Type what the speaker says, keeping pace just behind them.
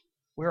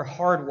We're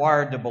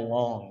hardwired to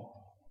belong.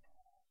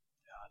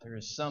 There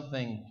is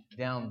something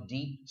down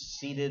deep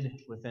seated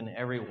within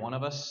every one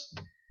of us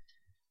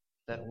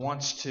that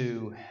wants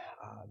to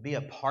be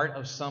a part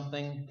of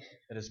something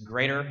that is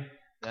greater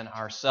than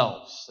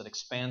ourselves, that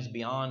expands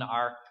beyond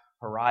our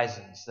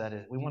horizons. That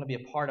is, we want to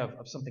be a part of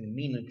something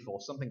meaningful,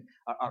 something,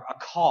 a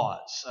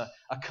cause,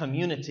 a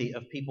community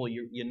of people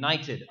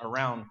united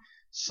around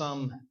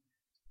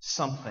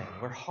something.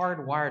 We're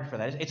hardwired for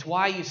that. It's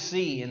why you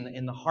see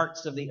in the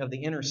hearts of the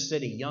inner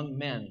city young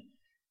men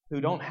who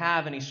don't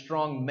have any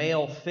strong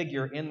male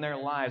figure in their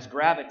lives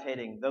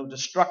gravitating, though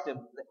destructive,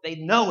 they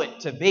know it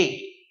to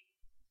be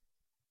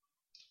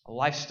a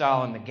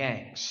lifestyle in the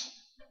gangs.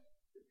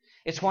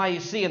 It's why you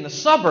see in the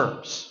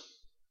suburbs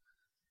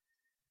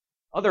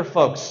other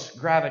folks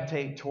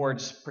gravitate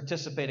towards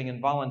participating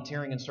and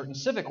volunteering in certain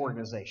civic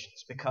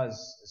organizations because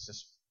it's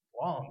just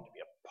wrong to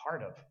be a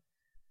part of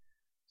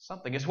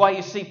something. It's why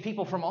you see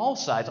people from all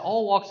sides,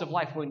 all walks of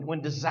life,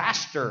 when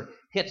disaster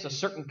hits a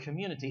certain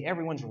community,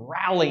 everyone's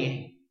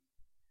rallying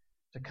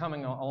to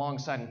coming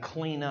alongside and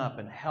clean up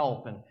and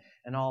help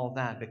and all of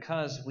that,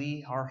 because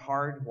we are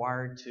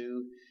hardwired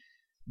to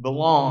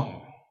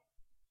belong.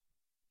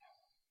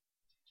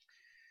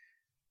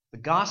 The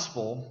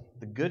gospel,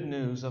 the good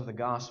news of the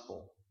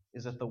gospel,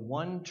 is that the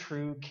one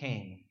true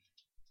King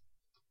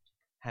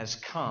has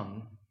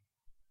come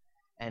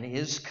and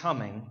is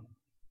coming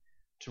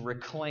to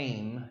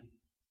reclaim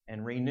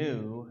and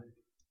renew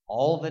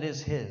all that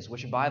is His,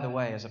 which, by the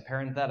way, as a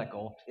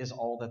parenthetical, is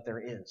all that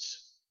there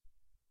is.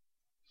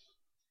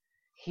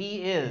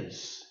 He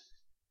is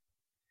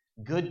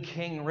good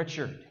King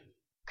Richard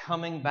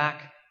coming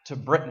back to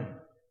Britain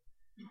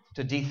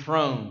to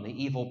dethrone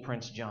the evil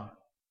Prince John.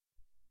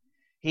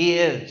 He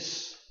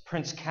is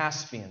Prince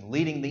Caspian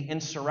leading the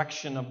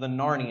insurrection of the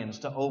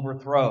Narnians to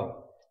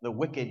overthrow the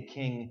wicked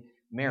King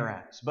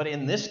Meraz. But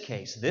in this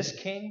case, this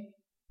king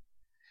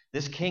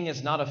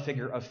is not a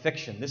figure of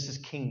fiction. This is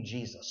King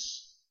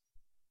Jesus,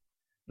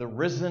 the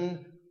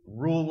risen,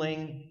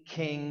 ruling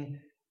King,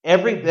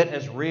 every bit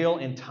as real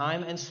in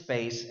time and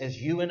space as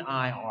you and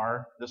I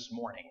are this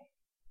morning.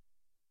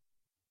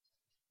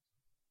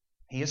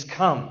 He has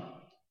come.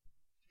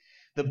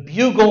 The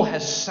bugle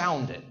has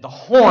sounded. The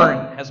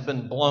horn has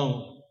been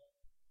blown.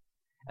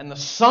 And the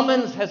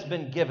summons has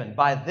been given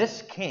by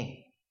this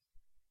King.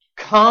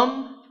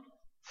 Come,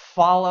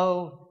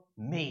 follow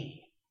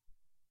me.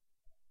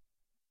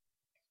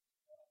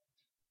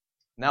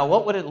 Now,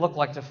 what would it look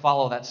like to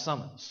follow that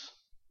summons?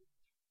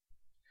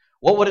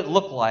 What would it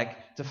look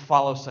like to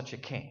follow such a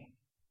king?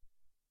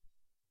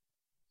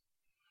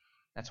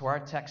 That's where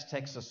our text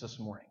takes us this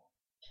morning.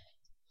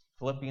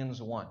 Philippians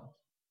 1.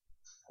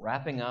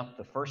 Wrapping up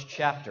the first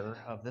chapter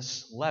of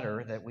this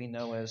letter that we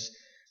know as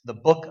the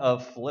book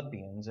of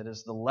Philippians. It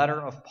is the letter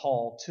of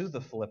Paul to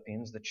the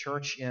Philippians, the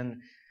church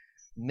in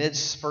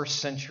mid-first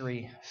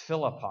century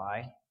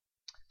Philippi.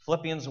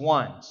 Philippians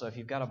 1. So if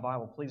you've got a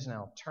Bible, please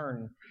now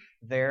turn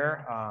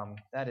there.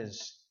 That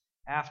is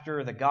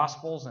after the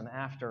Gospels and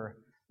after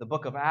the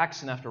book of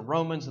Acts and after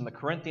Romans and the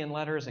Corinthian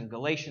letters and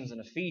Galatians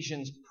and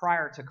Ephesians.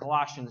 Prior to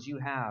Colossians, you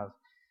have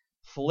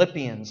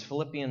Philippians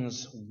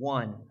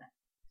 1.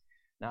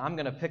 Now, I'm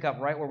going to pick up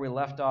right where we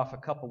left off a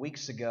couple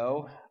weeks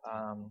ago.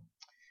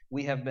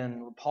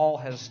 Paul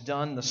has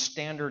done the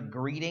standard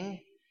greeting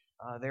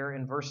there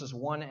in verses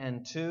 1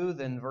 and 2.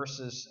 Then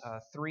verses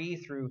 3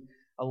 through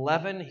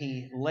 11,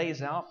 he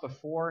lays out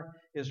before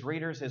his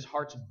readers his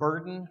heart's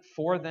burden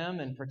for them,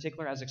 in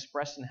particular as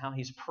expressed in how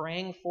he's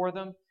praying for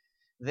them.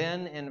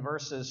 Then in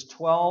verses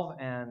 12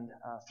 and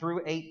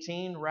through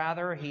 18,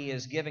 he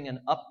is giving an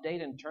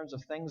update in terms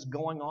of things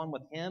going on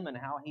with him and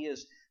how he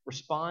is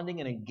responding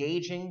and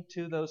engaging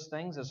to those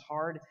things as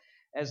hard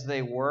as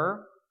they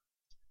were.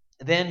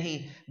 Then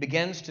he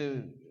begins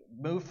to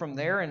move from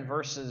there in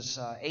verses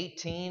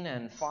 18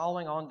 and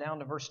following on down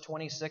to verse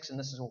 26, and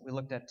this is what we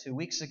looked at 2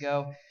 weeks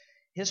ago,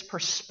 his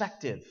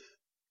perspective,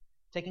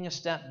 taking a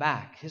step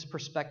back, his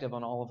perspective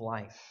on all of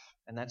life.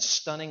 And that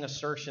stunning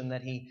assertion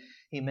that he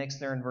makes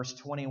there in verse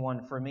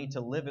 21, for me to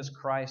live is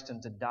Christ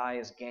and to die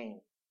is gain.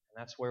 And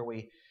that's where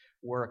we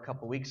were a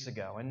couple weeks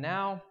ago. And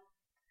now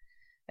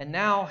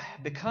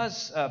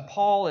because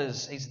Paul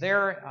he's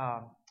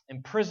there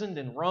imprisoned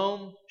in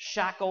Rome,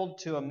 shackled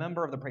to a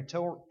member of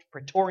the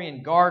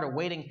Praetorian Guard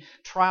awaiting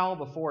trial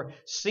before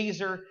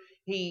Caesar,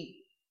 he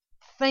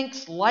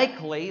thinks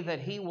likely that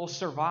he will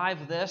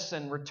survive this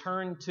and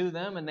return to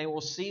them and they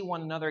will see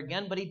one another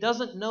again, but he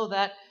doesn't know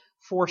that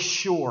for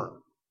sure.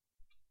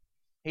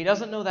 He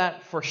doesn't know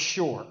that for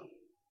sure.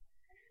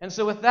 And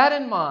so with that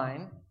in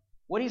mind,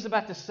 what he's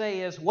about to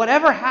say is,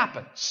 whatever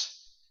happens,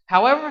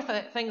 however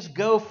things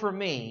go for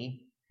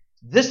me,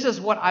 this is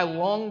what I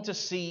long to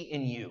see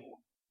in you.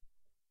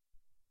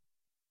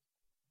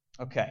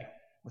 Okay,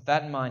 with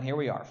that in mind, here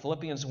we are.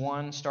 Philippians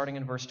 1, starting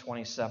in verse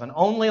 27.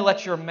 Only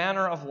let your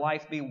manner of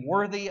life be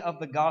worthy of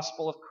the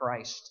gospel of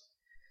Christ,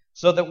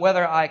 so that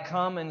whether I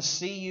come and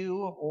see you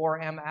or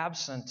am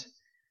absent,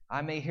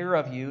 I may hear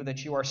of you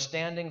that you are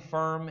standing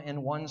firm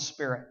in one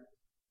spirit,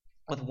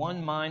 with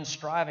one mind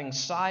striving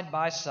side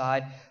by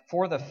side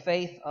for the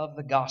faith of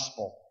the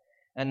gospel,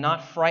 and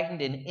not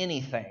frightened in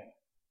anything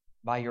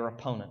by your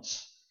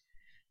opponents.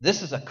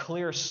 This is a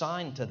clear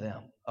sign to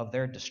them of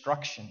their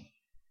destruction,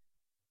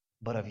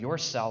 but of your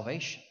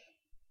salvation,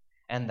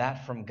 and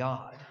that from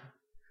God.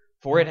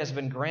 For it has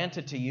been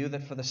granted to you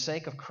that for the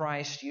sake of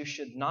Christ you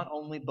should not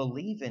only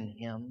believe in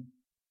Him,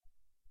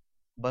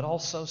 but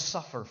also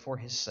suffer for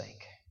His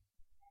sake,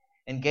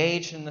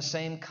 engaged in the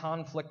same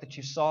conflict that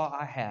you saw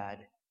I had,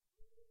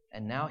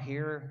 and now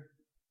hear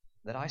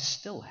that I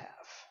still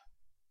have.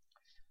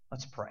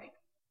 Let's pray.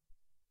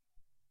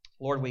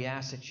 Lord, we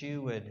ask that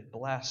you would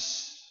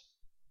bless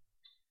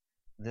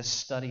this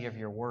study of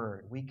your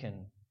word. We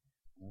can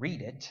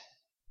read it,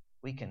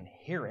 we can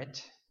hear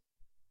it,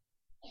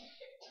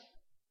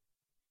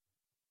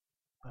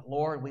 but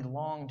Lord, we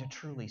long to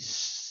truly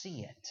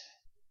see it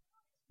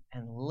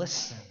and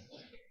listen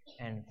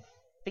and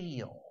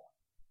feel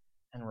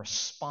and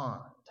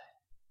respond.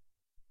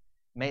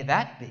 May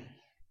that be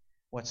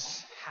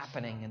what's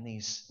happening in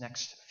these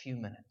next few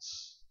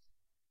minutes.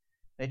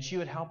 That you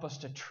would help us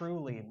to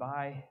truly,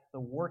 by the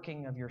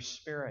working of your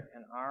Spirit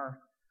in our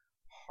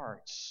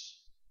hearts,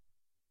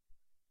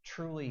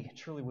 truly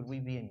would we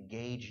be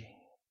engaging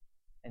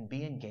and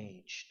be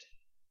engaged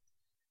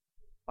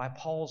by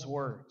Paul's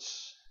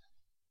words,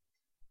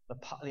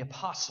 the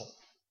apostle,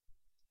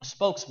 the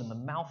spokesman, the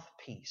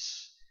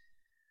mouthpiece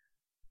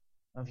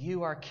of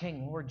you, our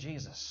King, Lord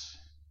Jesus.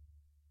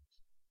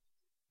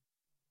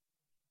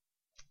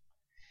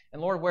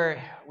 And Lord, where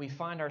we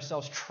find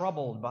ourselves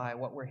troubled by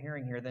what we're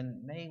hearing here,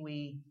 then may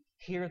we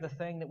hear the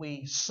thing that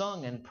we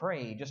sung and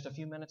prayed just a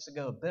few minutes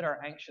ago. Bid our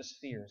anxious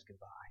fears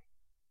goodbye.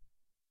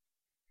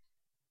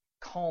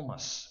 Calm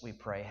us, we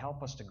pray.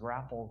 Help us to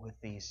grapple with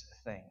these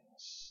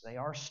things. They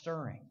are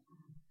stirring,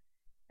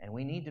 and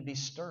we need to be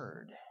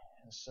stirred.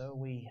 And so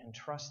we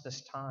entrust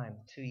this time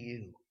to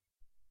you.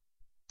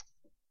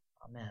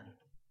 Amen.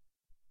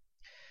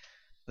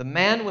 The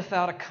Man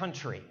Without a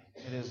Country.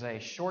 It is a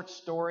short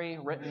story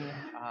written,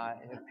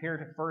 it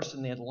appeared first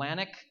in the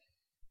Atlantic,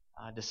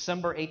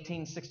 December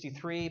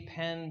 1863,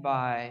 penned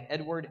by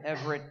Edward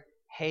Everett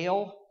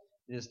Hale.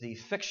 It is the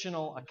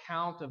fictional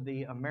account of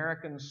the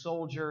American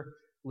soldier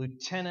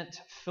Lieutenant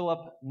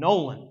Philip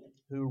Nolan,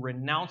 who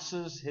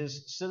renounces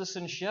his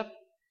citizenship,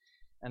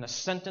 and a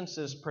sentence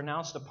is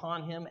pronounced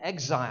upon him,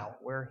 exile,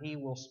 where he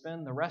will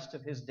spend the rest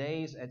of his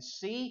days at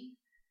sea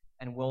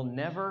and will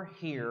never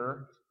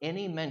hear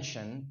any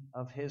mention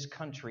of his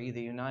country,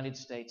 the United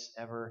States,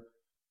 ever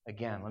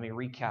again. Let me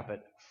recap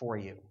it for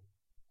you.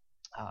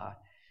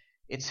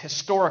 It's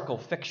historical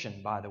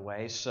fiction, by the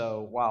way,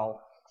 so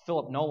while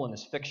Philip Nolan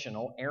is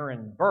fictional,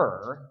 Aaron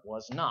Burr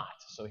was not.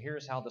 So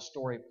here's how the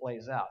story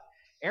plays out.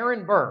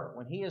 Aaron Burr,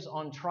 when he is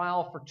on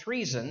trial for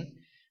treason,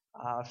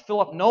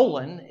 Philip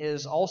Nolan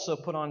is also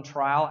put on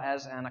trial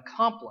as an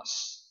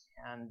accomplice.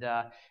 And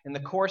in the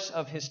course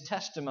of his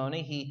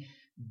testimony, he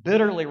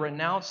bitterly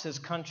renounced his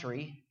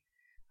country,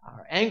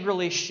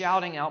 angrily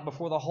shouting out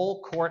before the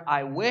whole court,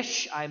 "I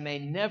wish I may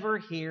never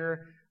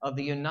hear of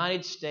the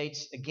United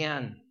States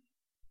again."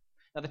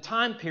 Now, the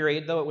time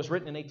period, though it was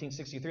written in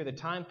 1863, the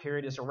time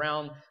period is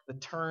around the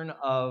turn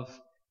of,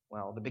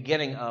 the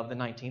beginning of the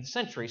 19th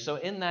century. So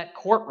in that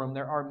courtroom,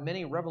 there are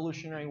many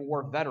Revolutionary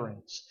War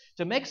veterans.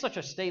 To make such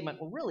a statement,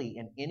 really,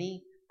 in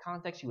any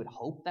context, you would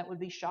hope that would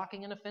be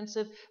shocking and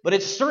offensive, but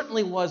it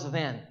certainly was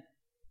then.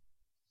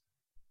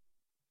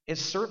 It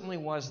certainly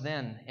was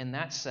then in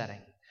that setting.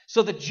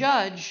 So the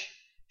judge,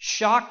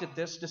 shocked at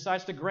this,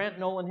 decides to grant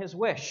Nolan his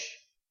wish.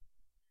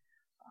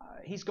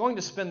 He's going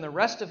to spend the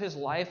rest of his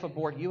life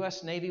aboard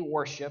U.S. Navy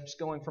warships,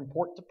 going from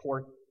port to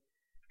port,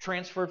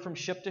 transferred from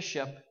ship to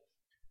ship,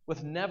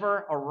 with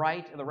never a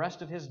right the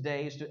rest of his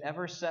days to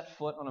ever set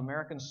foot on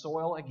American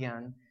soil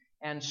again,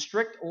 and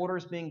strict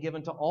orders being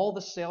given to all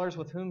the sailors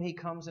with whom he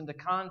comes into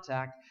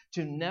contact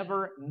to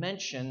never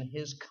mention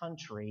his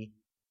country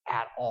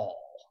at all.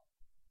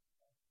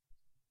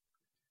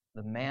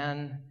 The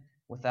man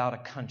without a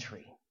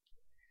country.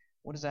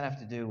 What does that have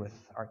to do with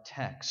our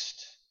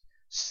text?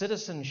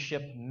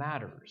 Citizenship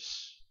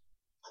matters.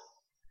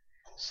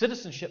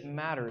 Citizenship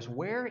matters.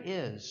 Where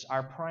is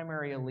our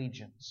primary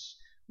allegiance?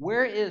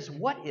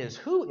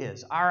 Who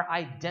is our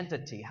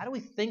identity? How do we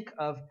think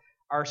of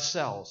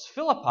ourselves?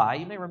 Philippi,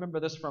 you may remember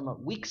this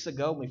from weeks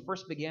ago when we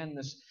first began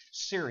this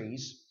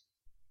series.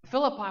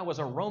 Philippi was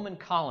a Roman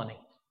colony.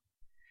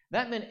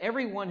 That meant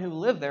everyone who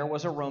lived there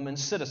was a Roman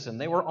citizen.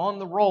 They were on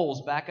the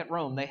rolls back at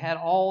Rome. They had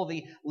all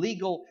the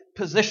legal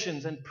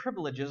positions and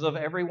privileges of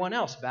everyone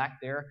else back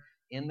there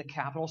in the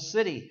capital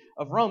city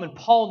of Rome. And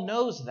Paul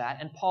knows that,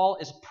 and Paul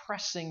is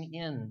pressing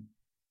in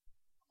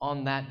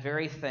on that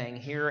very thing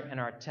here in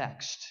our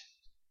text.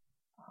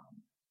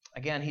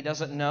 Again, he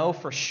doesn't know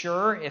for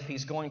sure if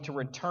he's going to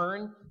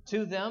return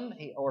to them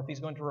or if he's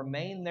going to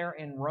remain there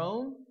in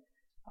Rome.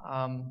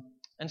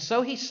 And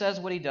so he says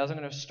what he does. I'm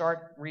going to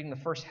start reading the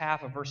first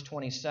half of verse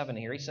 27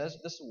 here. He says,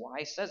 this is why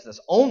he says this.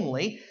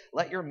 Only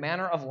let your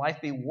manner of life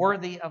be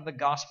worthy of the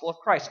gospel of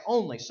Christ.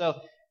 Only. So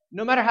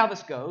no matter how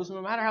this goes,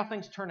 no matter how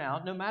things turn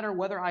out, no matter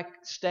whether I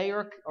stay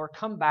or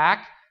come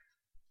back,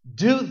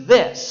 do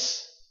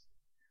this.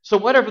 So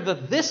whatever the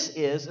this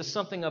is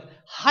something of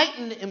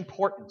heightened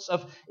importance.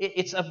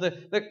 It's of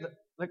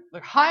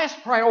the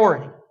highest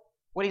priority,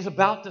 what he's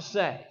about to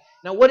say.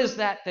 Now, what is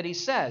that he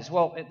says?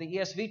 Well, the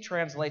ESV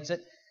translates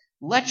it,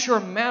 let your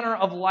manner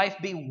of life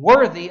be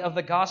worthy of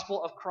the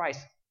gospel of Christ.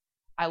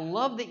 I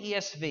love the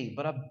ESV,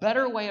 but a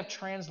better way of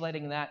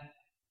translating that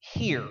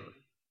here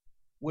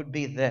would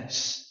be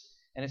this.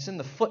 And it's in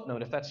the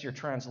footnote, if that's your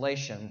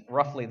translation,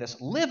 roughly this.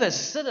 Live as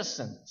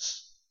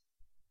citizens.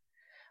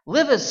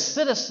 Live as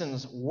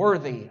citizens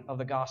worthy of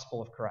the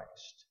gospel of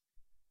Christ.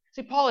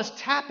 See, Paul is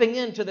tapping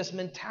into this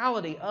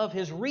mentality of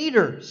his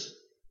readers,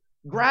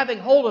 grabbing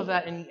hold of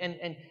that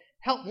and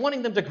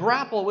wanting them to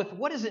grapple with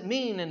what does it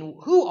mean and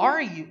who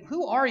are you?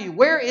 Who are you?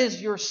 Where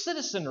is your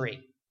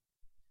citizenry?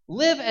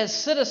 Live as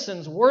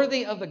citizens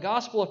worthy of the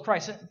gospel of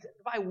Christ. If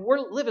I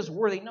live as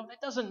worthy, no,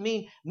 that doesn't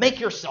mean make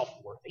yourself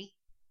worthy.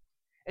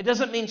 It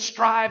doesn't mean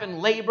strive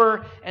and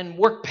labor and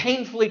work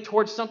painfully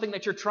towards something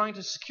that you're trying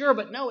to secure,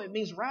 but no, it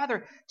means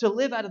rather to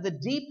live out of the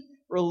deep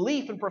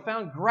relief and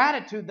profound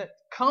gratitude that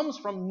comes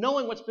from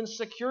knowing what's been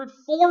secured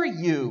for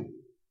you.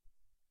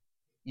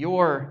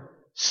 Your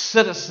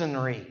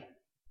citizenry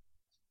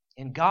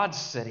in God's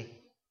city.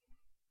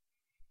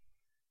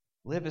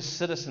 Live as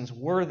citizens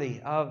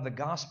worthy of the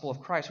gospel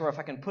of Christ. Or if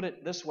I can put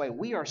it this way,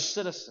 we are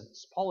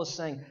citizens. Paul is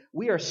saying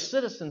we are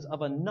citizens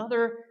of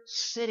another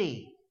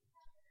city.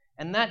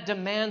 And that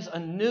demands a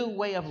new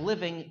way of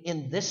living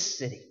in this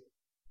city.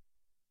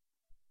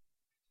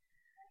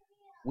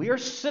 We are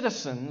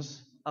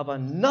citizens of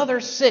another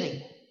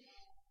city.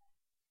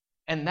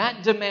 And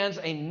that demands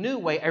a new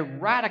way, a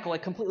radical, a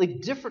completely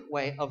different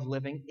way of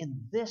living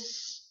in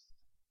this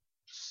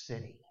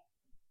city.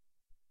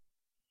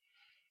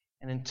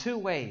 And in two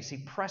ways, he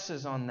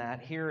presses on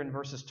that here in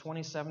verses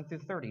 27 through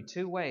 30.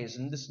 Two ways.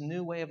 And this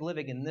new way of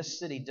living in this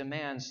city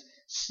demands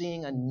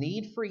seeing a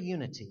need for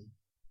unity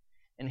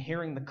and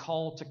hearing the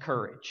call to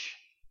courage.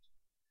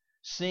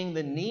 Seeing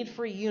the need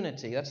for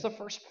unity, that's the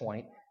first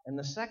point. And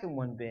the second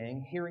one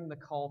being hearing the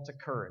call to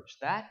courage.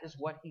 That is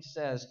what he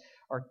says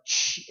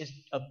is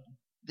of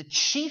the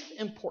chief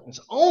importance.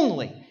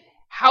 Only,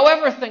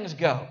 however things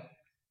go,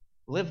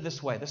 live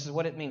this way. This is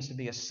what it means to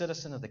be a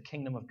citizen of the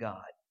kingdom of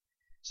God.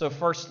 So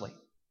firstly,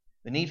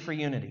 the need for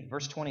unity.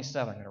 Verse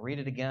 27, I'm going to read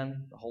it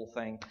again, the whole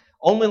thing.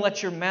 Only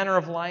let your manner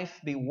of life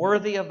be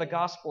worthy of the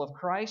gospel of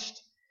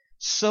Christ,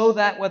 so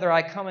that whether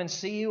I come and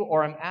see you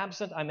or am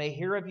absent, I may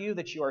hear of you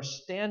that you are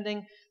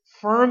standing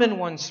firm in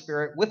one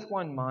spirit, with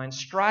one mind,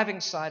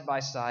 striving side by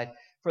side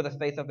for the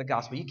faith of the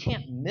gospel. You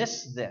can't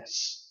miss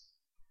this.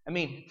 I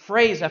mean,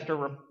 phrase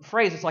after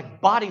phrase, it's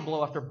like body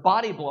blow after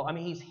body blow. I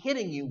mean, he's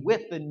hitting you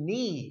with the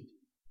need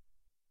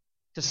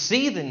to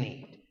see the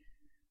need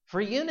for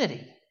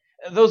unity.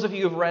 Those of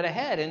you who have read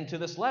ahead into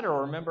this letter,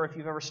 or remember if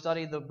you've ever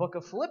studied the book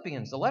of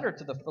Philippians, the letter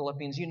to the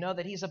Philippians, you know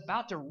that he's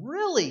about to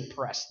really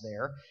press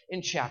there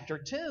in chapter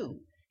 2.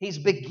 He's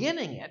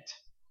beginning it,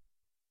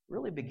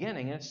 really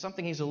beginning. And it's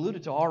something he's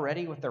alluded to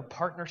already with their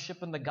partnership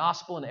in the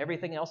gospel and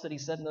everything else that he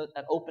said in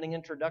that opening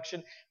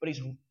introduction. But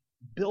he's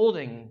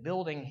building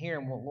here,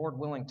 and we'll, Lord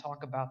willing,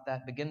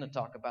 begin to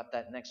talk about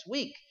that next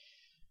week.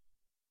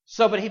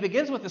 But he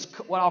begins with this,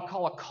 what I'll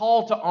call a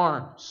call to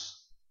arms.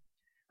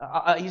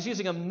 He's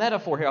using a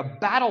metaphor here, a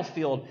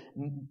battlefield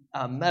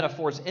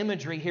metaphor's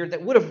imagery here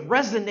that would have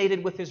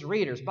resonated with his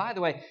readers. By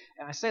the way,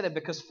 and I say that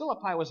because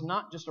Philippi was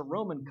not just a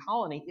Roman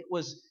colony. It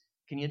was,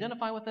 can you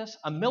identify with this?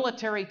 A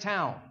military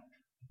town.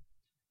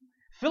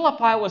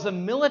 Philippi was a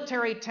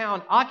military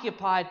town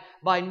occupied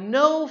by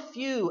no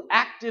few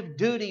active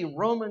duty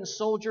Roman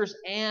soldiers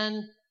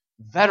and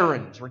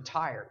veterans,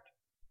 retired.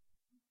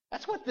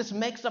 That's what this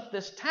makes up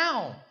this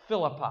town,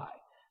 Philippi.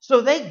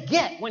 So they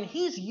get, when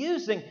he's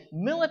using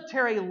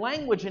military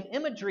language and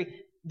imagery,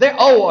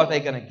 are they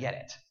going to get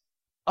it?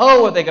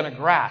 Are they going to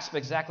grasp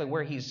exactly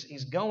where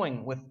he's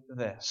going with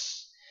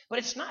this? But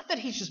it's not that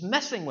he's just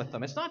messing with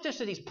them. It's not just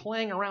that he's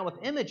playing around with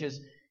images,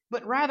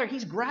 but rather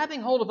he's grabbing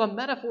hold of a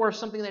metaphor of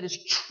something that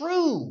is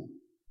true.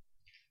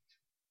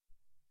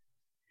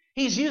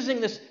 He's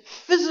using this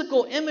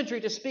physical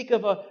imagery to speak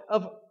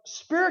of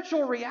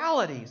spiritual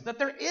realities, that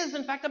there is,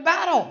 in fact, a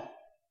battle.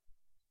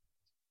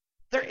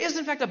 There is,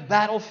 in fact, a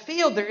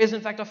battlefield. There is,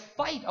 in fact, a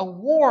fight, a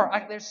war.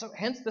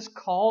 Hence this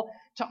call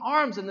to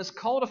arms and this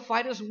call to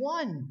fight as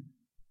one.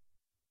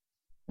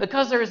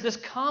 Because there is this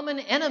common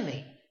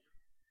enemy,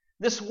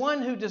 this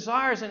one who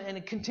desires and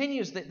it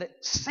continues that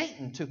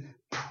Satan to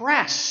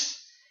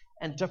press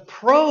and to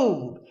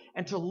probe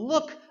and to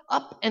look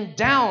up and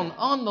down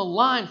on the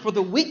line for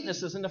the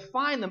weaknesses and to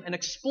find them and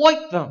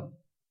exploit them.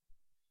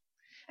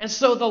 And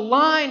so the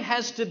line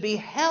has to be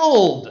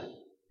held.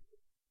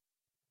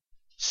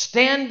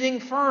 Standing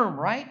firm,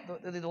 right?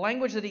 The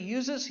language that he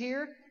uses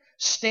here,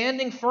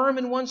 standing firm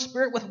in one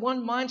spirit with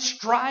one mind,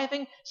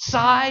 striving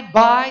side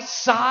by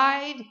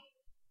side.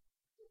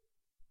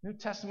 New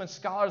Testament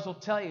scholars will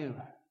tell you,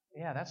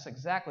 yeah, that's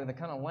exactly the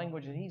kind of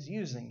language that he's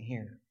using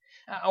here.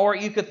 Or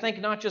you could think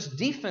not just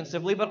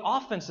defensively, but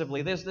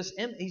offensively. There's this.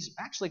 He's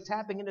actually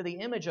tapping into the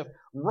image of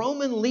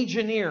Roman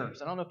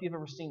legionnaires. I don't know if you've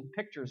ever seen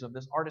pictures of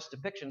this, artist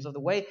depictions of the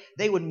way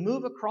they would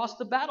move across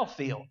the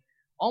battlefield,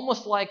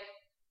 almost like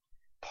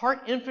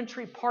part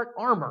infantry, part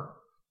armor.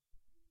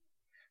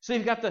 So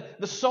you've got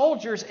the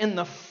soldiers in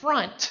the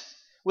front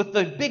with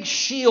the big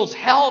shields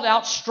held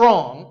out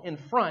strong in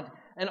front,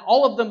 and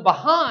all of them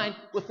behind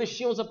with the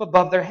shields up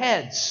above their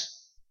heads.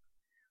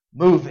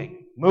 Moving,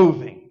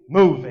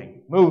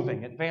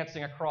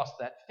 advancing across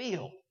that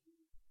field.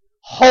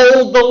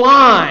 Hold the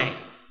line.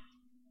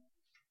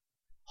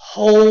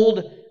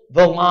 Hold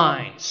the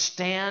line.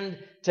 Stand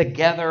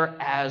together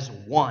as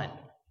one.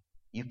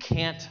 You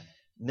can't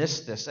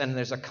miss this. And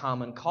there's a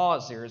common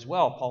cause here as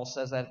well. Paul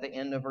says that at the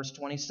end of verse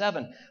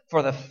 27.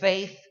 For the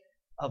faith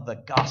of the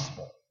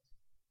gospel.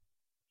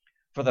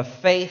 For the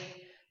faith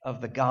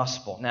of the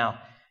gospel. Now,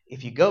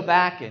 if you go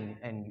back,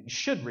 and you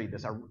should read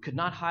this, I could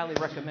not highly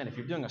recommend. If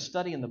you're doing a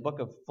study in the book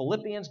of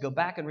Philippians, go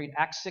back and read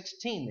Acts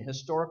 16, the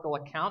historical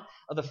account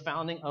of the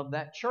founding of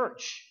that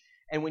church.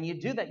 And when you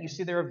do that, you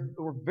see there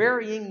were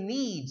varying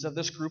needs of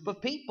this group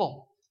of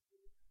people,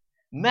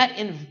 met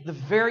in the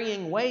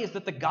varying ways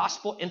that the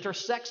gospel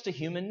intersects to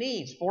human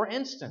needs. For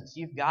instance,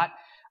 you've got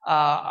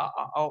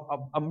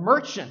a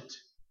merchant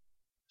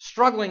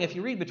struggling, if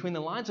you read between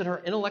the lines, in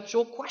her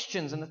intellectual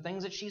questions and the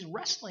things that she's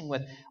wrestling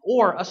with.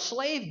 Or a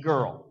slave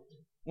girl,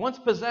 once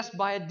possessed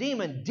by a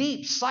demon,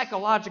 deep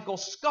psychological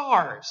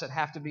scars that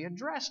have to be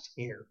addressed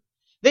here.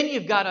 Then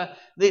you've got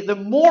the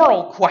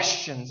moral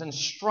questions and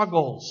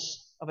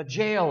struggles of a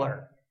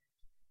jailer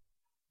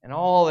and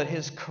all that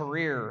his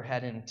career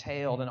had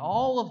entailed. And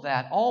all of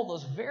that, all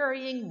those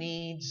varying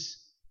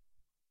needs,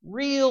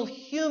 real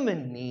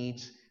human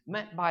needs,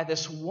 met by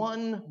this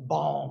one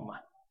balm,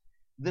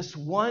 this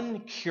one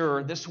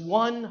cure, this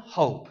one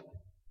hope,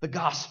 the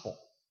gospel.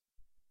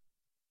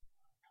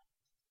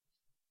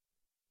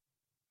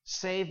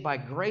 Saved by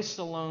grace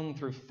alone,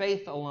 through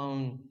faith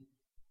alone,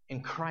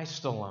 in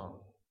Christ alone.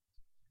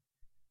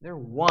 They're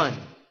one.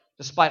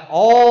 Despite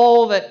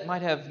all that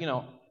might have,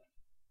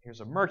 here's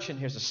a merchant,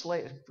 here's a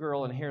slave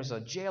girl, and here's a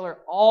jailer,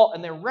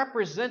 and they're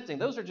representing,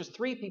 those are just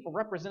three people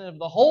representative of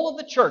the whole of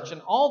the church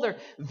and all their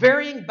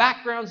varying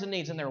backgrounds and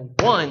needs, and they're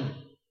one.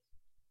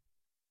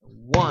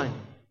 One.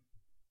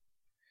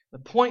 The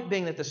point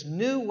being that this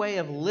new way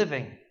of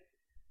living,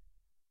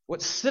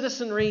 what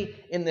citizenry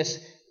in this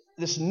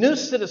new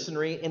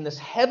citizenry in this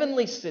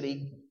heavenly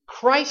city,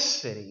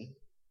 Christ's city,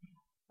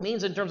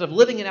 means in terms of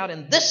living it out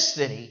in this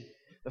city,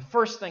 the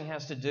first thing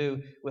has to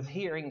do with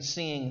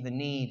seeing the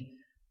need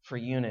for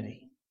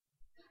unity.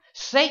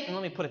 Satan,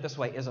 let me put it this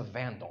way, is a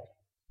vandal.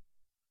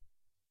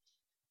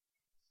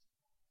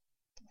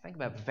 Think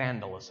about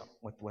vandalism,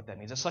 what that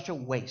means. It's such a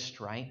waste,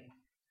 right?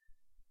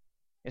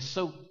 It's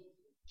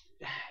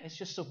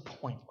just so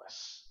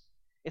pointless.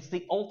 It's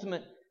the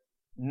ultimate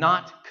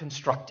not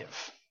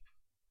constructive.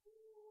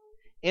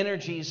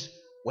 Energy's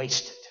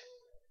wasted.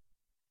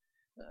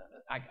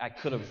 I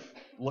could have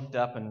looked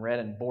up and read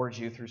and bored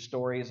you through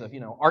stories of,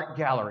 art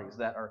galleries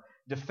that are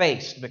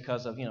defaced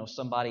because of,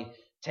 somebody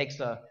takes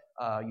a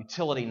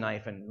utility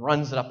knife and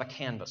runs it up a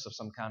canvas of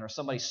some kind, or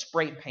somebody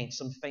spray paints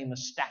some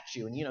famous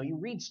statue. And, you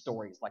read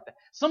stories like that.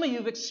 Some of you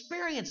have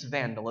experienced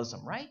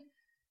vandalism, right?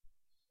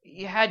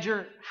 You had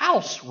your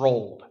house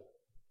rolled.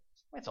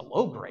 It's a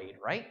low grade,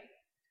 right?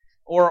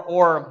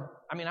 Or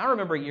I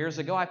remember years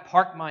ago, I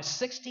parked my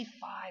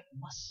 65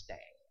 Mustang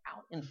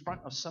out in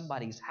front of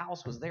somebody's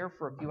house, was there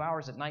for a few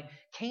hours at night,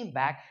 came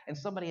back, and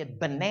somebody had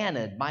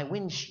bananaed my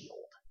windshield.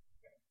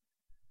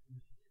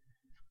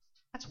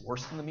 That's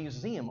worse than the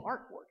museum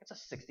artwork. It's a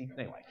 60...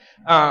 Anyway.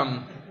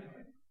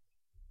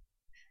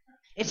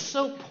 It's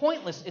so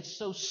pointless. It's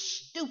so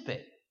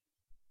stupid.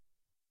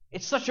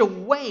 It's such a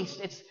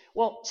waste.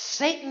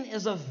 Satan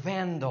is a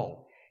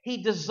vandal.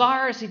 He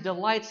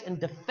delights in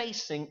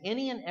defacing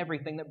any and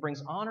everything that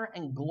brings honor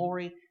and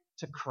glory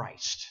to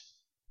Christ.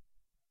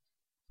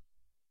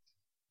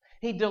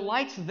 He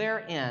delights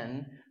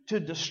therein to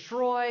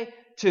destroy,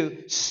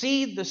 to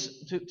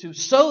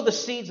sow the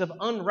seeds of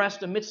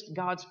unrest amidst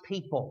God's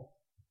people,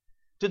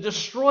 to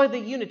destroy the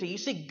unity. You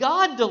see,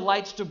 God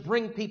delights to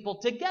bring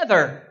people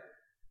together.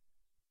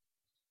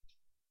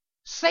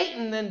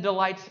 Satan then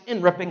delights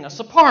in ripping us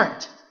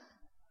apart.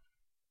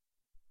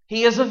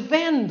 He is a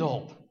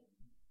vandal.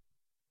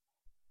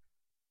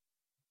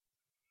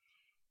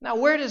 Now,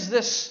 where does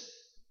this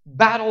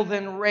battle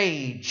then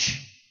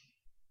rage?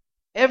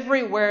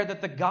 Everywhere that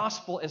the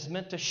gospel is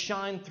meant to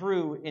shine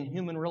through in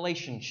human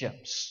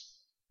relationships.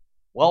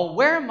 Well,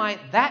 where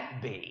might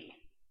that be?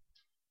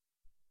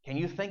 Can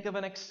you think of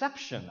an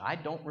exception?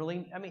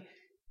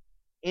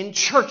 In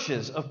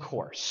churches, of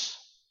course.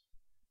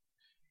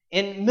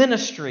 In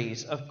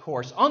ministries, of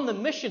course. On the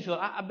mission field,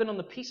 I've been on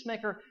the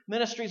Peacemaker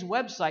Ministries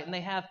website, and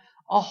they have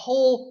a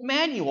whole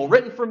manual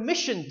written for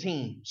mission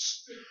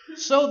teams,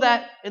 so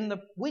that in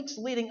the weeks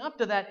leading up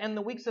to that and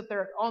the weeks that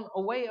they're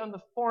away on the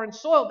foreign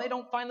soil, they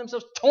don't find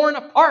themselves torn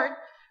apart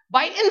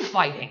by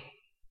infighting.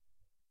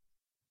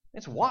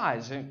 It's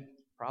wise.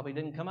 Probably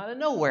didn't come out of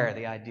nowhere,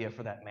 the idea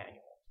for that manual.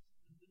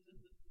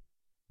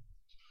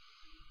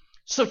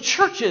 So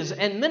churches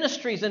and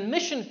ministries and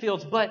mission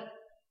fields, but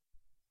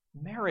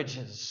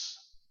marriages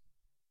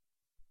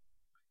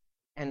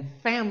and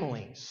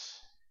families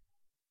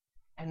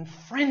and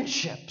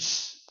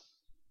friendships,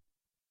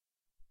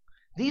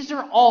 these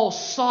are all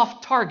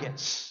soft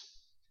targets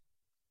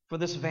for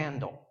this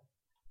vandal.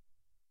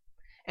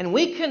 And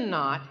we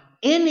cannot,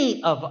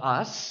 any of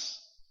us,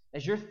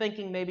 as you're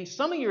thinking maybe,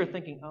 some of you are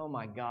thinking, oh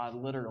my God,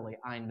 literally,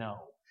 I know.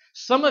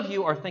 Some of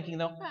you are thinking,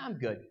 though, I'm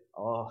good.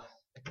 Oh,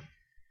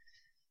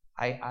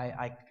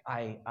 I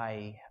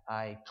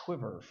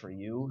quiver for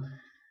you.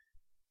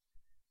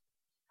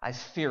 I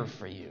fear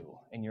for you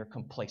in your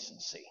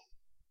complacency.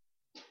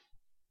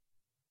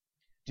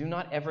 Do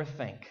not ever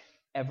think,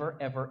 ever,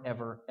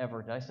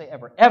 did I say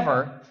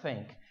ever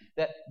think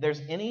that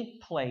there's any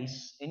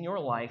place in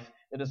your life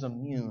that is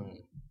immune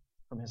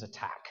from his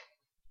attack.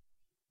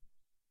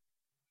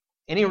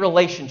 Any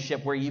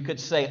relationship where you could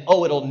say,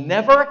 oh, it'll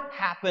never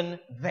happen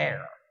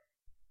there.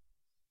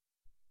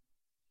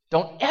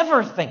 Don't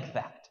ever think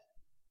that.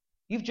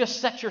 You've just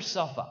set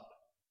yourself up.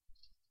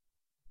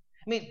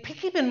 I mean,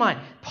 keep in mind,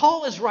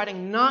 Paul is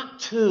writing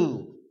not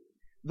to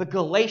the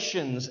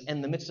Galatians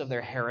in the midst of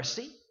their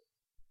heresy.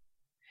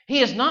 He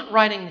is not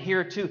writing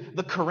here to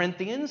the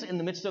Corinthians in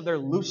the midst of their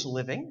loose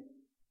living.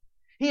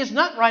 He is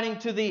not writing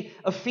to the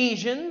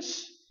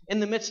Ephesians in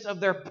the midst of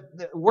their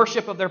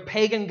worship of their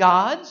pagan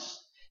gods.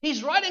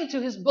 He's writing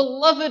to his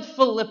beloved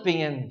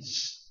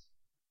Philippians.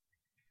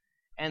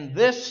 And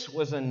this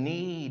was a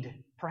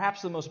need,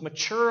 perhaps the most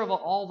mature of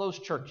all those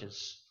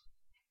churches.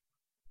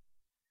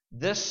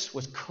 This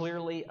was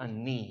clearly a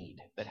need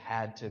that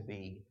had to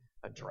be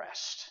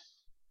addressed.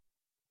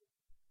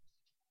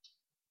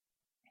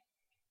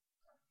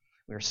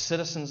 We are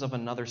citizens of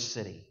another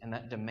city, and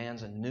that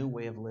demands a new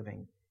way of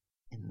living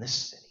in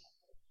this city.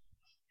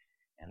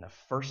 And the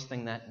first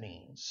thing that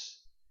means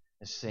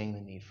is seeing the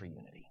need for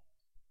unity.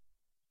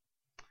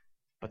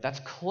 But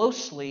that's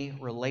closely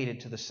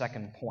related to the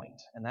second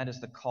point, and that is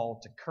the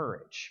call to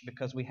courage,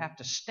 because we have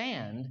to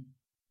stand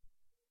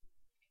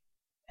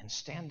and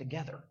stand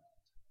together.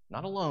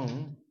 Not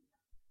alone,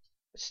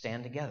 but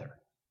stand together.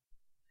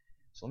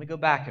 So let me go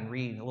back and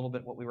read a little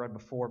bit what we read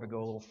before, but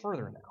go a little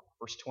further now.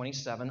 Verse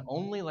 27,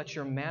 only let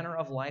your manner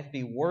of life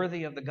be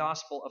worthy of the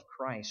gospel of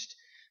Christ,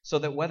 so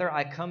that whether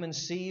I come and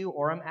see you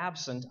or am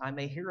absent, I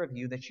may hear of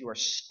you that you are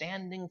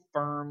standing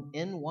firm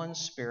in one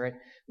spirit,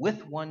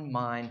 with one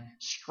mind,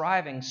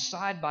 striving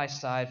side by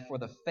side for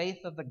the faith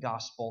of the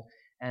gospel,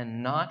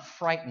 and not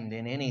frightened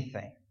in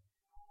anything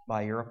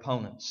by your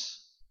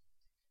opponents.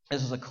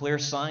 This is a clear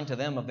sign to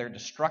them of their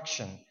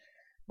destruction,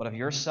 but of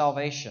your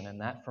salvation,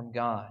 and that from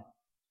God.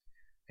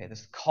 Okay,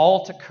 this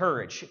call to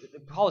courage.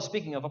 Paul is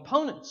speaking of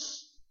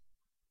opponents.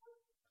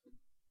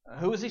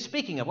 Who is he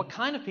speaking of? What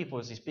kind of people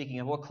is he speaking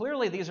of? Well,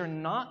 clearly these are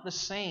not the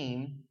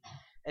same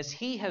as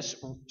he has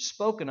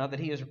spoken of, that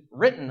he has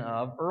written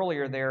of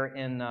earlier there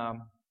in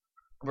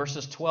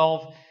verses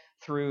 12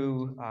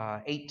 through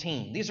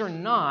 18. These are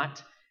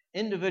not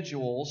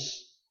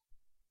individuals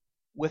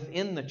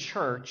within the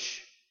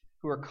church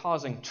who are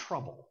causing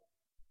trouble,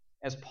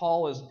 as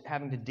Paul is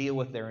having to deal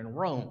with there in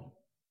Rome.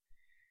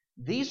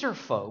 These are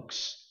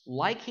folks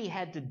like he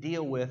had to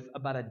deal with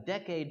about a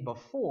decade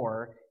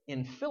before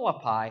in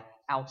Philippi,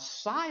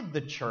 outside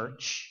the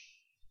church,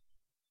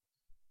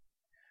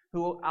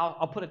 who,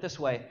 I'll put it this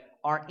way,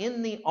 are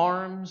in the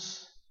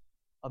arms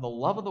of the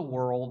love of the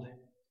world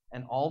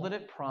and all that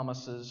it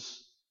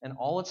promises and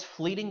all its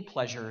fleeting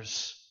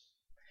pleasures,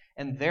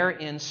 and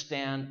therein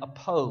stand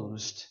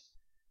opposed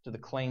to the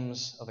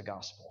claims of the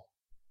gospel.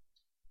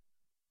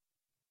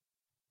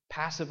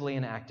 Passively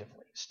and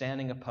actively,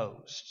 standing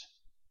opposed.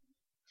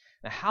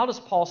 Now, how does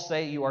Paul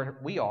say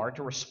we are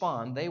to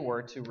respond? They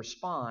were to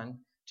respond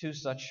to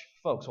such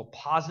folks. Well,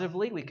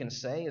 positively, we can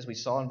say, as we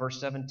saw in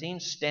verse 17,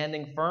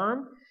 standing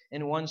firm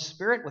in one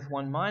spirit with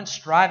one mind,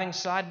 striving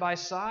side by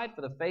side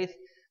for the faith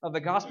of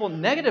the gospel.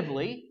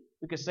 Negatively,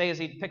 we could say, as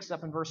he picks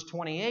up in verse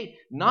 28,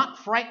 not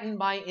frightened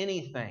by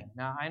anything.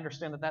 Now, I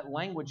understand that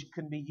language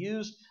can be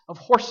used of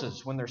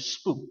horses when they're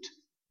spooked.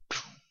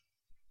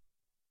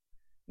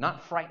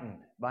 Not frightened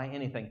by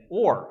anything.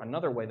 Or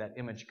another way that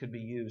image could be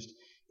used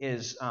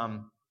is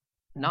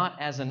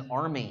not as an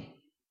army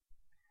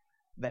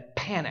that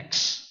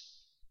panics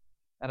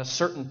at a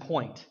certain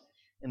point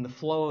in the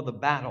flow of the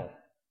battle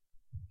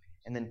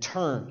and then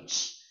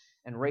turns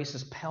and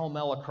races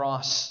pell-mell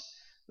across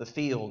the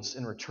fields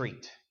in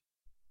retreat.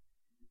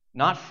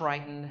 Not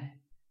frightened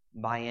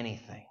by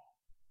anything.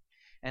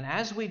 And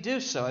as we do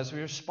so, as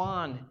we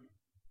respond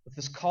with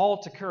this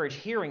call to courage,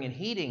 hearing and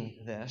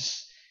heeding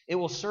this, it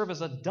will serve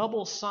as a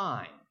double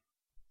sign.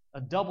 A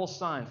double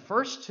sign.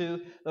 First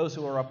to those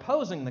who are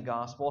opposing the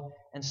gospel,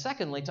 and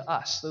secondly to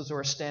us, those who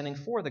are standing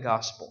for the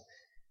gospel.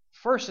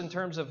 First, in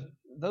terms of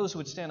those who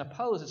would stand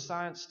opposed, it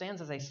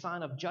stands as a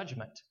sign of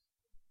judgment.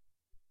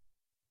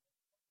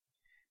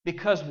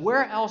 Because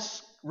where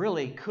else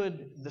really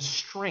could the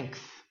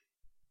strength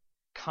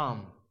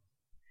come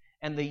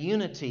and the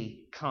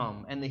unity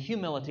come, and the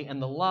humility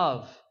and the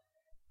love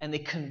and the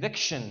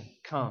conviction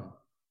come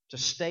to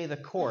stay the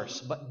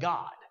course, but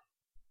God.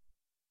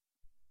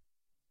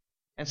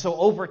 And so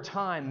over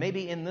time,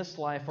 maybe in this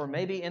life or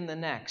maybe in the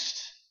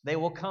next, they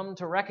will come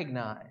to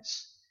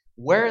recognize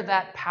where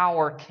that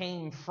power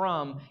came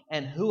from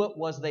and who it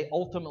was they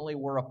ultimately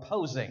were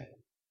opposing.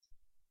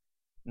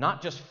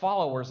 Not just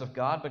followers of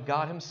God, but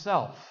God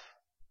Himself.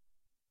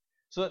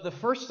 So that the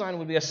first sign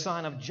would be a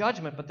sign of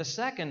judgment, but the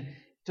second,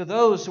 to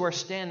those who are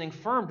standing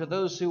firm, to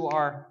those who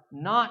are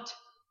not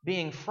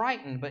being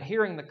frightened, but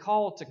hearing the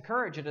call to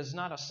courage, it is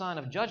not a sign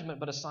of judgment,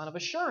 but a sign of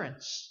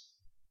assurance.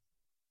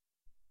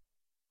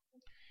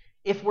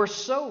 If we're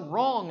so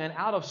wrong and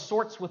out of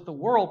sorts with the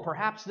world,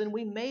 perhaps then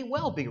we may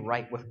well be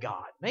right with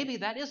God. Maybe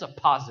that is a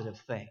positive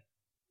thing.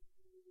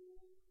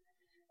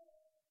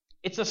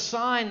 It's a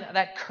sign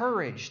that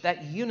courage,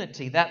 that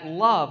unity, that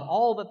love,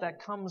 all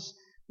that comes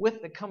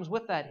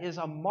with that is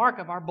a mark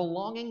of our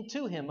belonging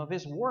to Him, of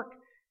His work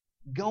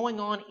going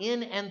on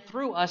in and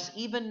through us,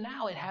 even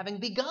now it having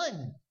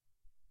begun.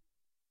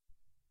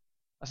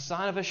 A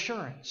sign of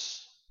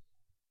assurance.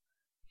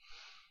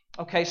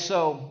 Okay,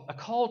 so a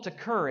call to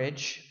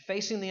courage,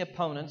 facing the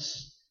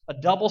opponents, a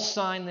double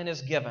sign then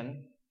is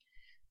given.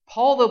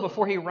 Paul, though,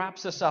 before he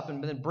wraps this up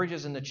and then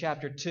bridges into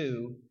chapter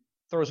 2,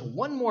 throws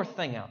one more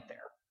thing out there,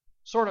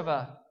 sort of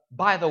a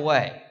by the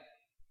way,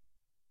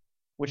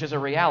 which is a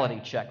reality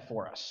check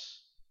for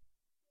us.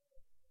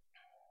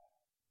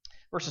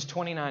 Verses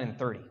 29 and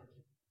 30.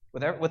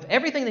 With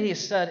everything that he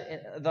has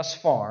said thus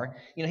far,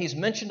 he's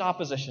mentioned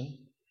opposition.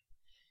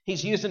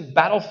 He's using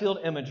battlefield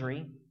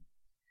imagery.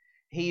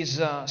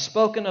 He's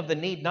spoken of the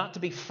need not to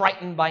be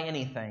frightened by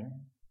anything.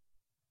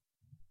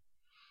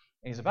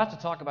 And he's about to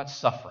talk about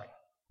suffering.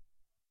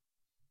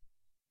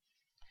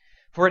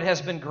 For it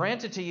has been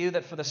granted to you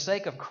that for the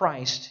sake of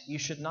Christ, you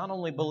should not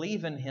only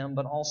believe in Him,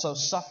 but also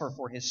suffer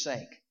for His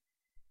sake.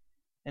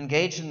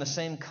 Engaged in the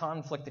same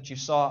conflict that you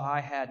saw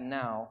I had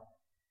now,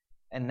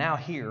 and now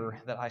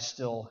hear that I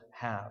still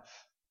have.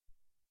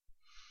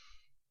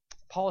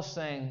 Paul is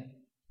saying,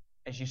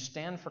 as you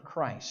stand for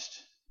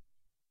Christ,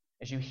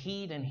 as you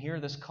heed and hear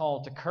this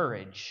call to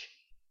courage,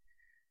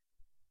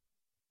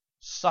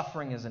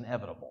 suffering is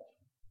inevitable.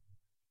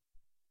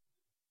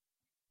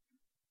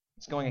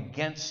 It's going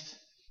against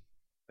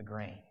the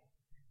grain.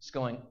 It's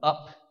going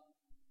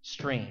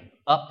upstream,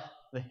 up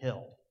the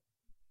hill.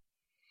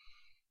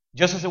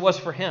 Just as it was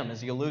for him,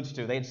 as he alludes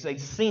to. They'd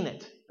seen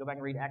it. Go back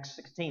and read Acts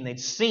 16. They'd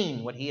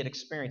seen what he had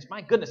experienced.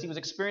 My goodness, he was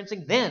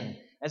experiencing then,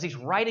 as he's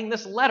writing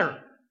this letter.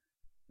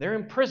 They're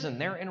in prison.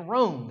 They're in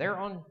Rome. They're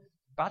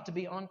about to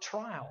be on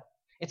trial.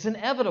 It's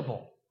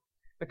inevitable.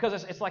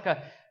 Because it's like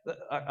a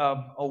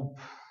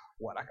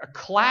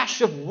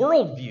clash of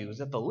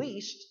worldviews at the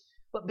least.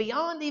 But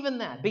beyond even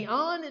that,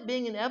 beyond it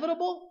being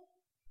inevitable,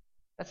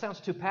 that sounds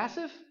too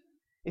passive.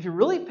 If you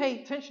really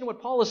pay attention to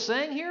what Paul is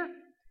saying here,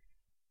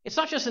 it's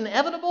not just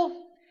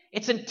inevitable,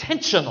 it's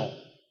intentional.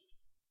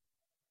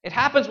 It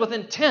happens with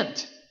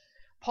intent.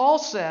 Paul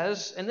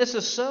says, and this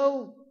is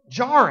so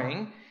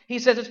jarring, he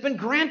says it's been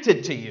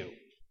granted to you.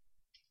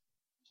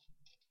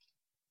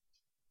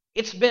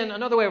 It's been,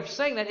 another way of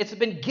saying that, it's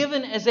been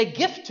given as a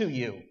gift to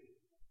you.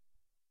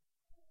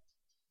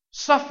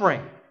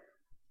 Suffering.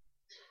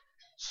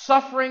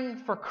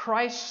 Suffering for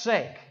Christ's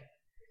sake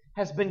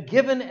has been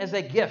given as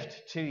a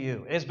gift to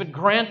you. It has been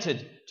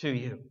granted to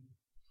you.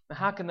 Now,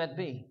 how can that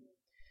be?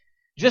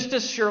 Just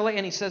as surely,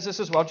 and he says this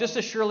as well, just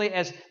as surely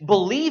as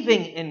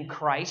believing in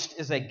Christ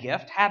is a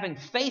gift, having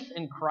faith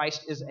in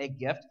Christ is a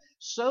gift,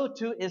 so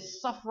too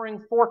is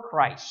suffering for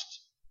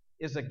Christ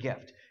is a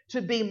gift.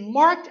 To be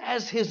marked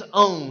as His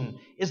own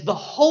is the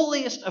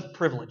holiest of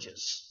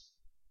privileges.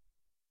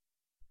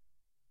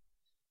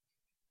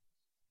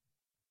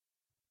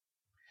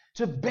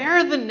 To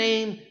bear the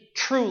name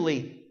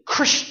truly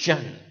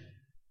Christian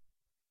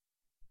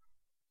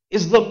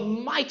is the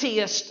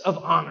mightiest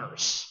of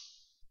honors.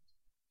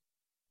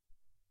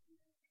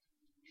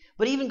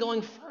 But even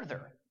going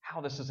further,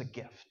 how this is a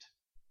gift.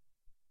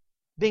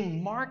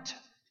 Being marked,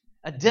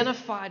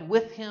 identified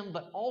with Him,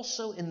 but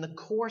also in the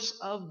course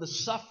of the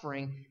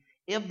suffering,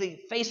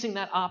 facing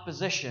that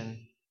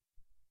opposition,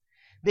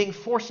 being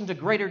forced into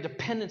greater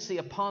dependency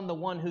upon the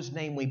one whose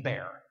name we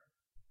bear.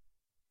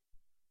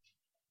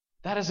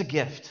 That is a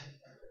gift.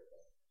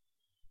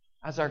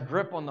 As our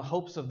grip on the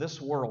hopes of this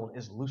world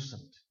is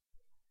loosened,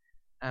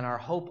 and our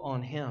hope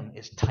on Him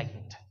is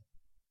tightened.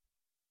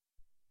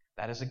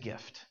 That is a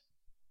gift.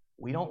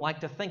 We don't like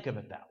to think of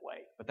it that way,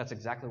 but that's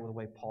exactly the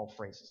way Paul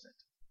phrases it.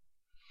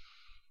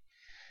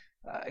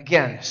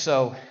 Again,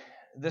 so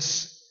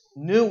this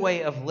new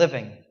way of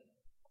living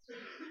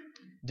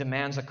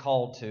demands a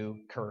call to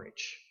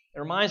courage. It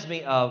reminds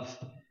me of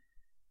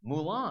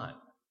Mulan.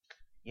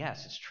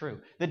 Yes, it's true.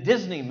 The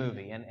Disney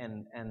movie,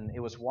 and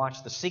it was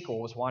watched, the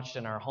sequel was watched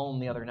in our home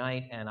the other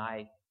night, and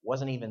I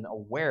wasn't even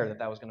aware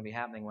that was going to be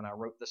happening when I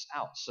wrote this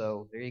out.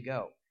 So there you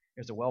go.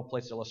 Here's a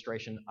well-placed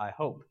illustration, I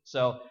hope.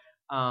 So,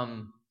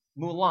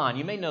 Mulan,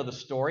 you may know the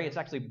story. It's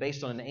actually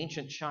based on an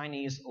ancient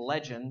Chinese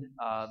legend.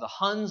 The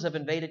Huns have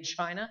invaded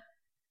China,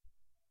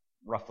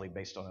 roughly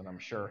based on it, I'm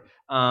sure.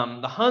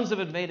 The Huns have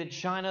invaded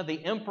China.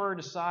 The emperor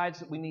decides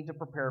that we need to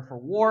prepare for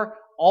war.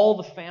 All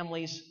the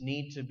families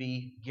need to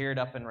be geared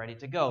up and ready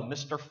to go.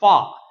 Mr.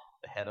 Fa,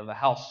 the head of the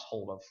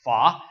household of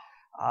Fa,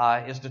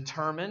 is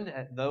determined,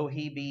 though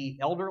he be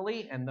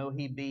elderly and though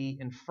he be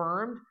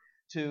infirmed,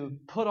 to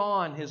put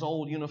on his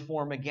old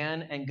uniform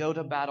again and go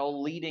to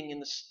battle, leading in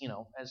the,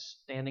 as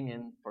standing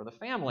in for the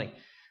family.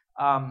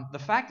 The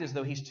fact is,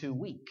 though, he's too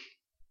weak.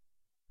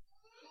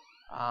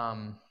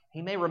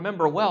 He may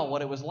remember well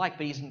what it was like,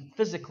 but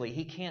physically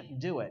he can't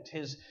do it.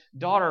 His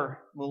daughter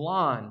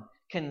Mulan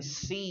can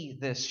see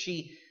this.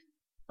 She,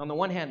 on the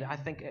one hand, I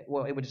think, it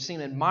would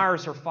seem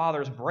admires her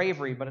father's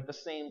bravery, but at the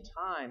same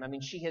time,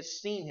 she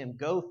has seen him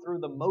go through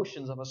the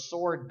motions of a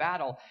sword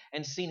battle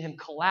and seen him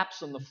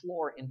collapse on the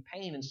floor in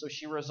pain. And so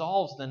she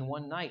resolves then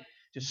one night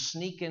to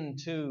sneak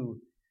into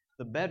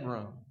the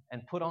bedroom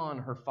and put on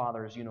her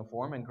father's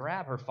uniform and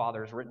grab her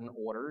father's written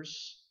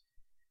orders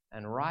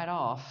and ride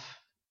off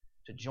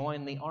to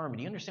join the army.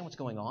 Do you understand what's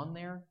going on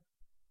there?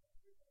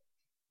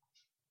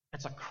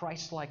 It's a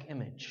Christ-like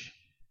image.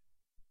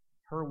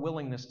 Her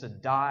willingness to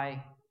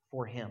die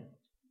for him.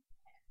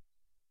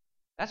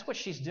 That's what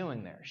she's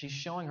doing there. She's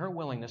showing her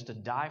willingness to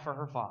die for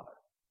her father.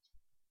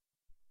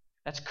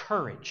 That's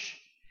courage.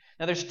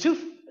 Now there's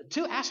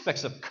two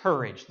aspects of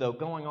courage, though,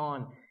 going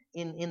on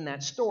in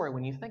that story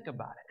when you think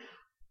about it.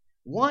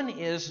 One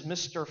is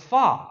Mr.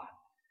 Fa.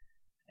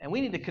 And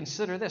we need to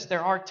consider this.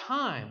 There are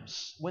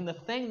times when the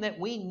thing that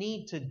we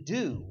need to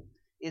do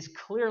is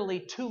clearly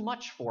too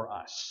much for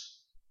us.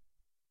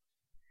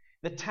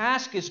 The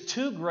task is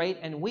too great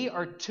and we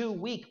are too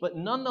weak, but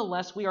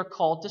nonetheless we are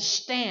called to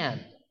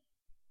stand.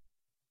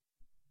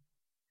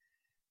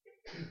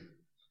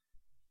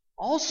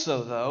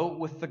 Also, though,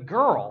 with the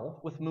girl,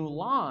 with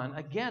Mulan,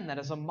 again, that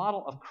is a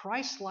model of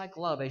Christ-like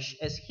love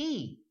as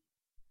he,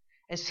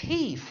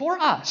 for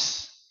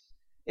us,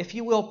 if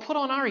you will, put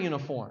on our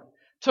uniform,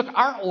 took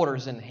our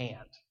orders in hand,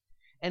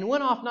 and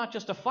went off not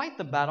just to fight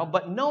the battle,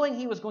 but knowing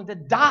he was going to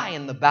die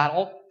in the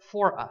battle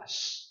for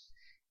us.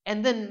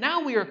 And then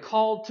now we are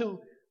called to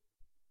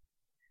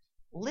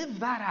live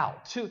that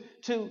out,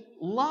 to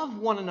love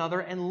one another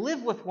and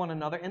live with one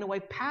another in a way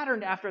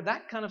patterned after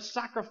that kind of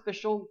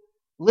sacrificial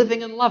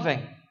living and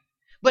loving.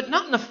 But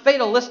not in a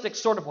fatalistic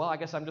sort of, well, I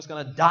guess I'm just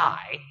going to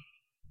die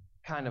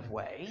kind of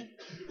way.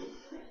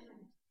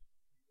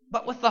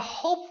 But with the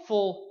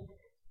hopeful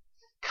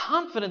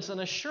confidence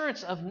and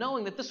assurance of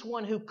knowing that this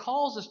one who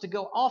calls us to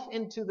go off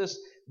into this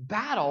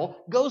battle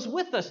goes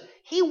with us.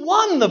 He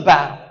won the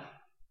battle.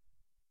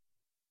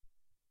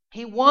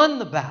 He won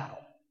the battle.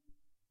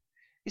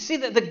 You see,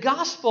 that the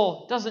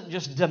gospel doesn't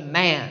just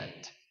demand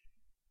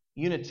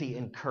unity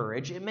and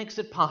courage, it makes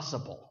it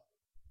possible.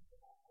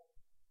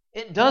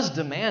 It does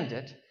demand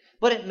it,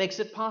 but it makes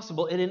it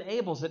possible. It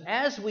enables it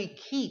as we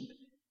keep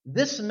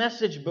this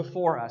message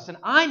before us. And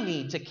I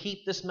need to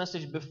keep this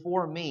message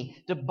before me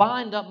to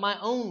bind up my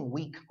own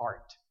weak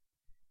heart.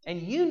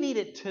 And you need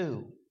it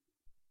too.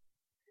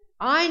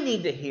 I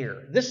need to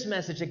hear this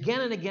message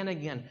again and again and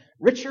again.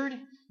 Richard,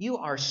 you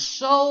are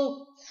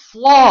so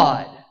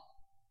flawed.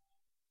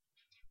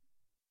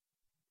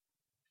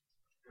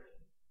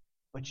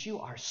 But you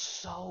are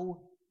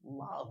so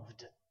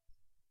loved.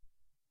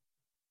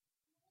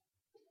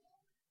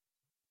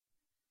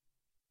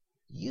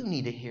 You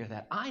need to hear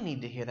that. I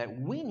need to hear that.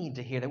 We need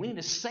to hear that. We need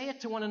to say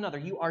it to one another.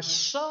 You are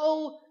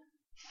so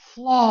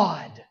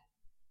flawed,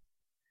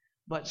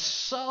 but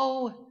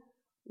so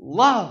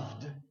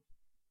loved.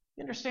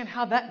 You understand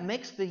how that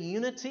makes the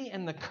unity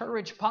and the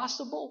courage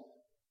possible?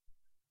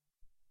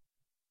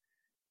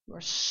 You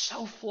are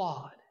so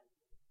flawed,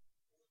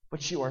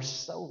 but you are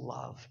so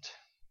loved.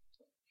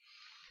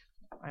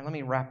 All right, let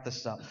me wrap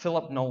this up.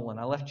 Philip Nolan,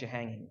 I left you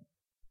hanging.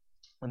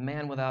 The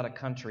Man Without a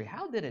Country.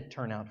 How did it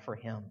turn out for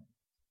him?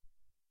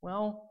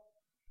 Well,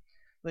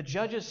 the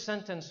judge's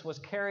sentence was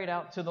carried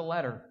out to the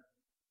letter.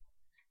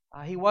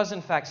 He was,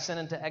 in fact, sent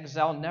into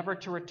exile, never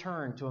to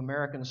return to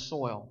American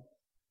soil.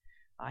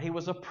 He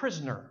was a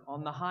prisoner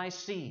on the high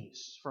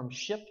seas, from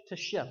ship to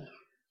ship,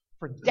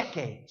 for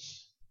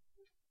decades.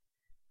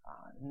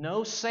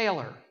 No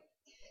sailor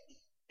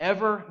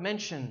ever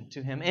mentioned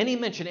to him, any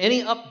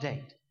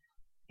update.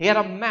 He had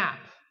a map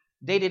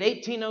dated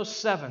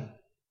 1807.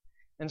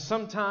 And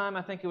sometime,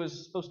 I think it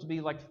was supposed to be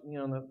like,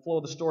 in the flow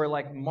of the story,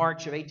 like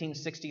March of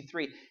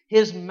 1863.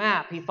 His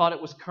map, he thought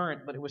it was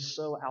current, but it was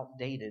so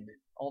outdated.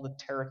 All the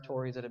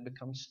territories that had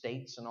become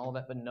states and all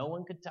that, but no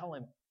one could tell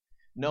him.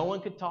 No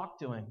one could talk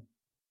to him.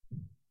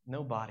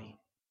 Nobody.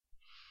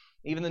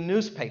 Even the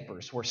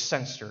newspapers were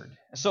censored.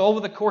 So over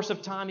the course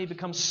of time, he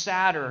becomes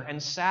sadder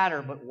and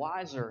sadder, but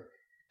wiser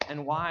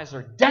and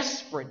wiser.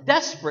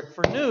 Desperate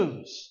for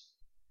news.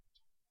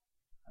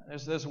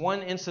 There's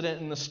one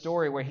incident in the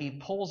story where he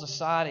pulls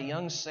aside a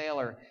young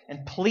sailor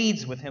and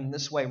pleads with him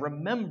this way.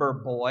 Remember,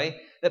 boy,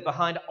 that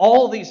behind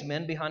all these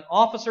men, behind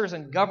officers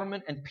and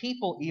government and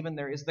people even,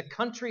 there is the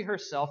country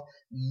herself,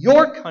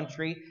 your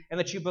country, and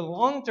that you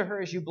belong to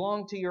her as you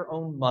belong to your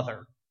own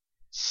mother.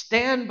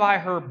 Stand by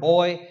her,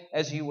 boy,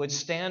 as you would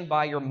stand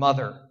by your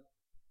mother.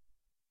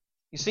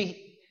 You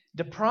see,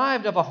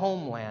 deprived of a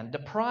homeland,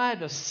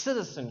 deprived of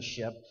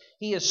citizenship,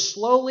 he is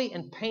slowly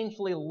and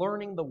painfully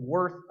learning the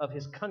worth of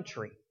his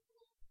country,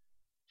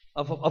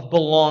 of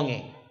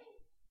belonging.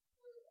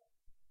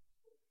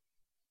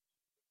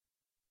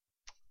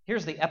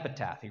 Here's the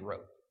epitaph he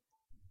wrote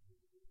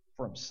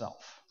for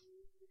himself.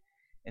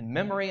 In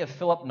memory of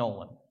Philip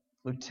Nolan,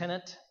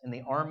 lieutenant in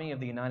the Army of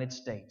the United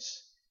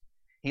States.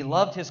 He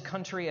loved his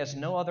country as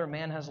no other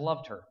man has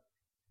loved her,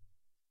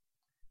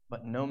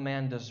 but no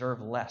man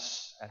deserved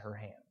less at her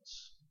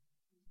hands.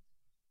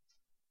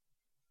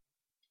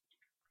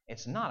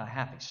 It's not a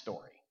happy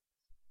story,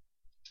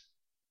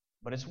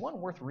 but it's one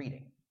worth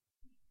reading.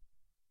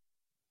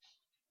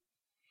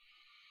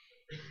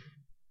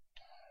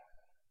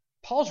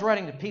 Paul's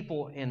writing to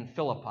people in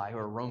Philippi who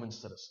are Roman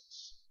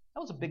citizens.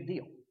 That was a big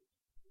deal.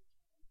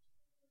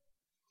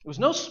 It was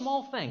no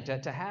small thing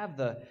to have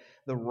the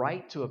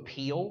right to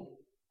appeal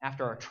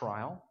after a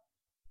trial,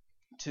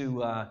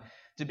 to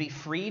be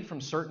freed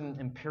from certain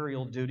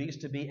imperial duties,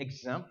 to be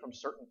exempt from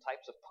certain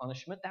types of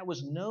punishment. That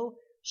was no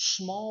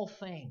small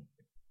thing,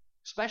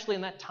 especially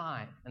in that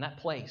time and that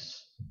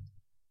place.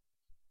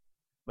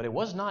 But it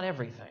was not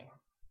everything.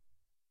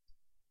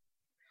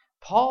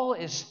 Paul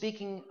is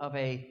speaking of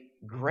a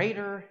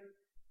greater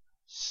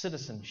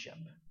citizenship,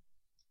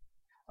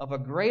 of a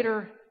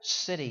greater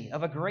city,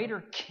 of a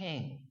greater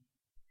king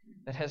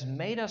that has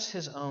made us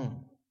his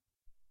own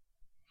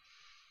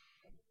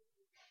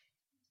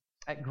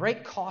at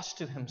great cost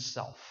to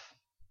himself.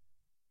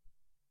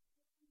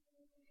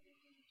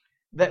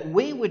 That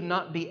we would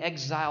not be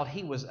exiled,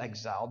 he was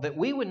exiled. That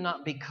we would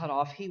not be cut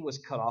off, he was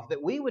cut off.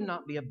 That we would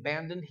not be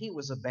abandoned, he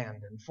was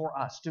abandoned for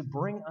us, to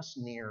bring us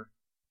near,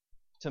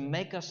 to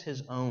make us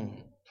his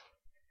own.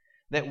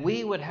 That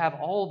we would have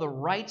all the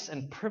rights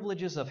and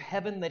privileges of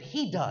heaven that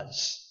he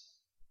does.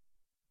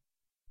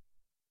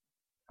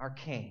 Our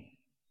King.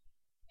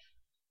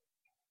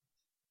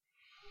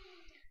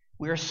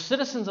 We are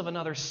citizens of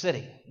another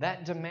city.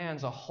 That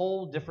demands a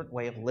whole different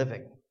way of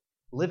living.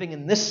 Living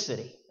in this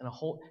city.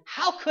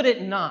 How could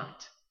it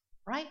not?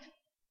 Right?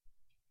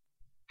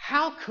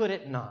 How could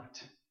it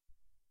not?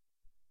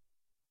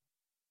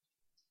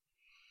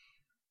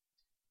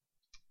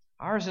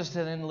 Ours is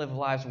to then live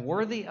lives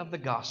worthy of the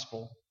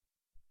gospel.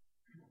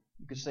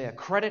 You could say a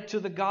credit to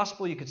the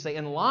gospel. You could say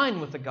in line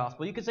with the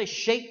gospel. You could say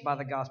shaped by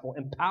the gospel,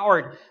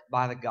 empowered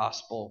by the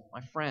gospel. My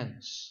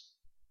friends,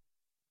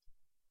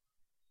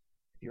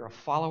 if you're a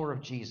follower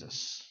of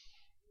Jesus,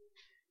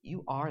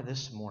 you are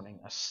this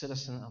morning a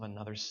citizen of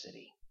another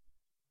city.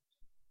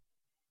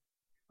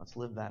 Let's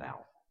live that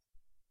out.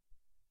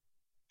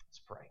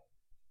 Let's pray.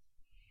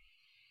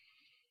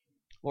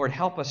 Lord,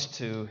 help us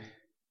to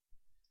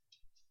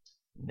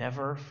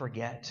never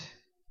forget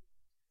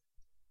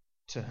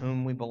to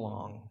whom we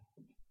belong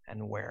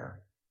and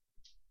where.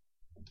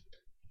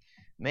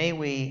 May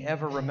we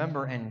ever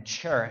remember and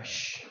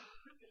cherish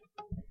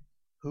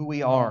who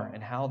we are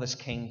and how this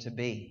came to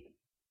be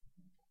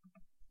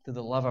through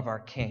the love of our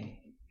King.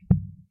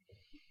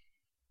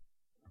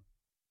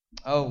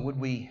 Oh, would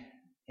we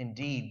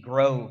indeed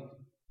grow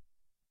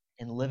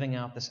in living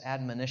out this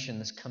admonition,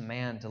 this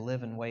command to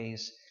live in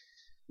ways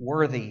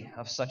worthy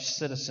of such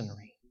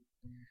citizenry,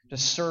 to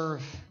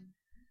serve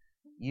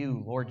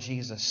you, Lord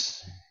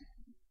Jesus,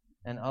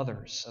 and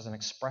others as an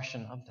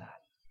expression of that,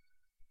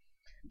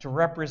 to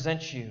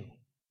represent you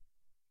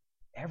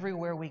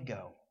everywhere we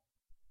go,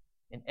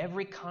 in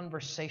every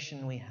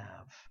conversation we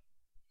have,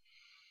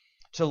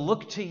 to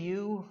look to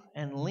you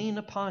and lean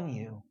upon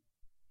you,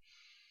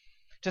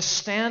 to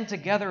stand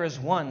together as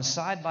one,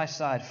 side by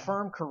side,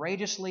 firm,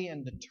 courageously,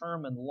 and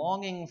determined,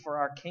 longing for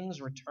our King's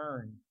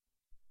return,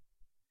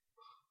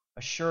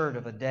 assured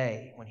of a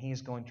day when he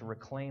is going to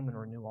reclaim and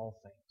renew all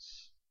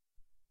things.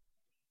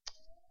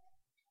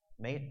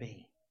 May it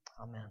be. Amen.